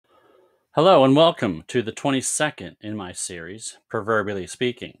Hello and welcome to the 22nd in my series, Proverbially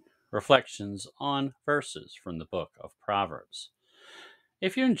Speaking, reflections on verses from the book of Proverbs.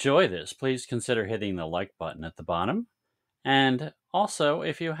 If you enjoy this, please consider hitting the like button at the bottom. And also,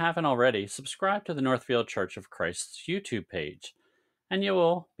 if you haven't already, subscribe to the Northfield Church of Christ's YouTube page, and you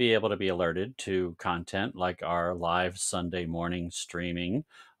will be able to be alerted to content like our live Sunday morning streaming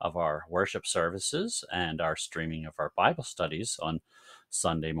of our worship services and our streaming of our Bible studies on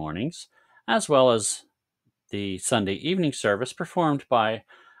Sunday mornings, as well as the Sunday evening service performed by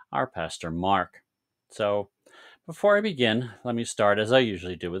our Pastor Mark. So, before I begin, let me start as I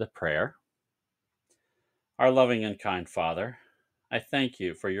usually do with a prayer. Our loving and kind Father, I thank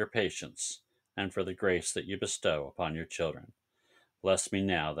you for your patience and for the grace that you bestow upon your children. Bless me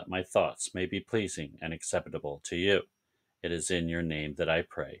now that my thoughts may be pleasing and acceptable to you. It is in your name that I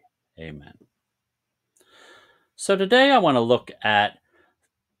pray. Amen. So today I want to look at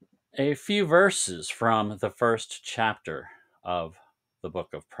a few verses from the first chapter of the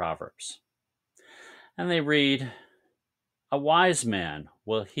book of Proverbs. And they read, "A wise man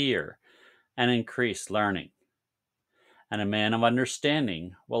will hear and increase learning, and a man of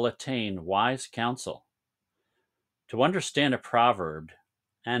understanding will attain wise counsel. To understand a proverb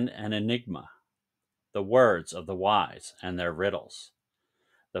and an enigma, the words of the wise and their riddles.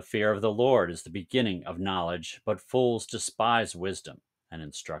 The fear of the Lord is the beginning of knowledge, but fools despise wisdom and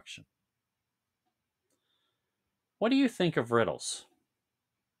instruction." What do you think of riddles?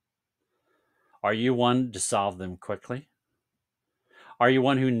 Are you one to solve them quickly? Are you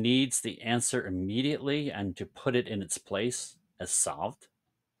one who needs the answer immediately and to put it in its place as solved?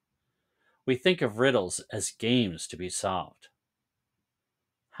 We think of riddles as games to be solved.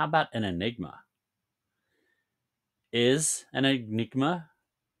 How about an enigma? Is an enigma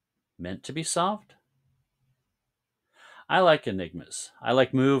meant to be solved? I like enigmas. I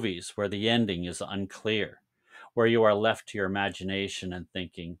like movies where the ending is unclear, where you are left to your imagination and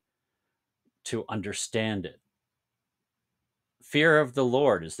thinking to understand it. Fear of the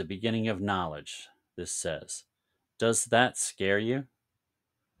Lord is the beginning of knowledge, this says. Does that scare you?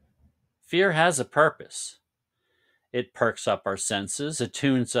 Fear has a purpose. It perks up our senses,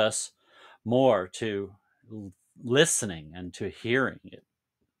 attunes us more to listening and to hearing. It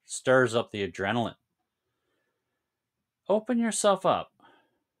stirs up the adrenaline. Open yourself up.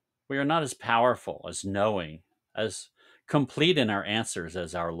 We are not as powerful, as knowing, as complete in our answers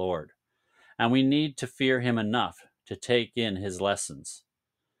as our Lord. And we need to fear him enough to take in his lessons,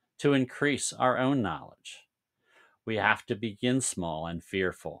 to increase our own knowledge. We have to begin small and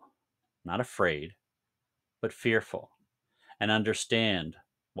fearful, not afraid, but fearful, and understand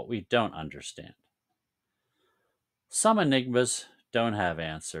what we don't understand. Some enigmas don't have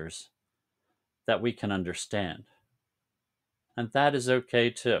answers that we can understand, and that is okay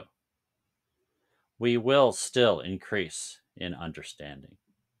too. We will still increase in understanding.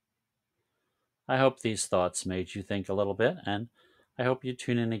 I hope these thoughts made you think a little bit, and I hope you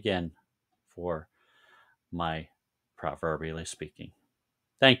tune in again for my Proverbially Speaking.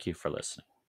 Thank you for listening.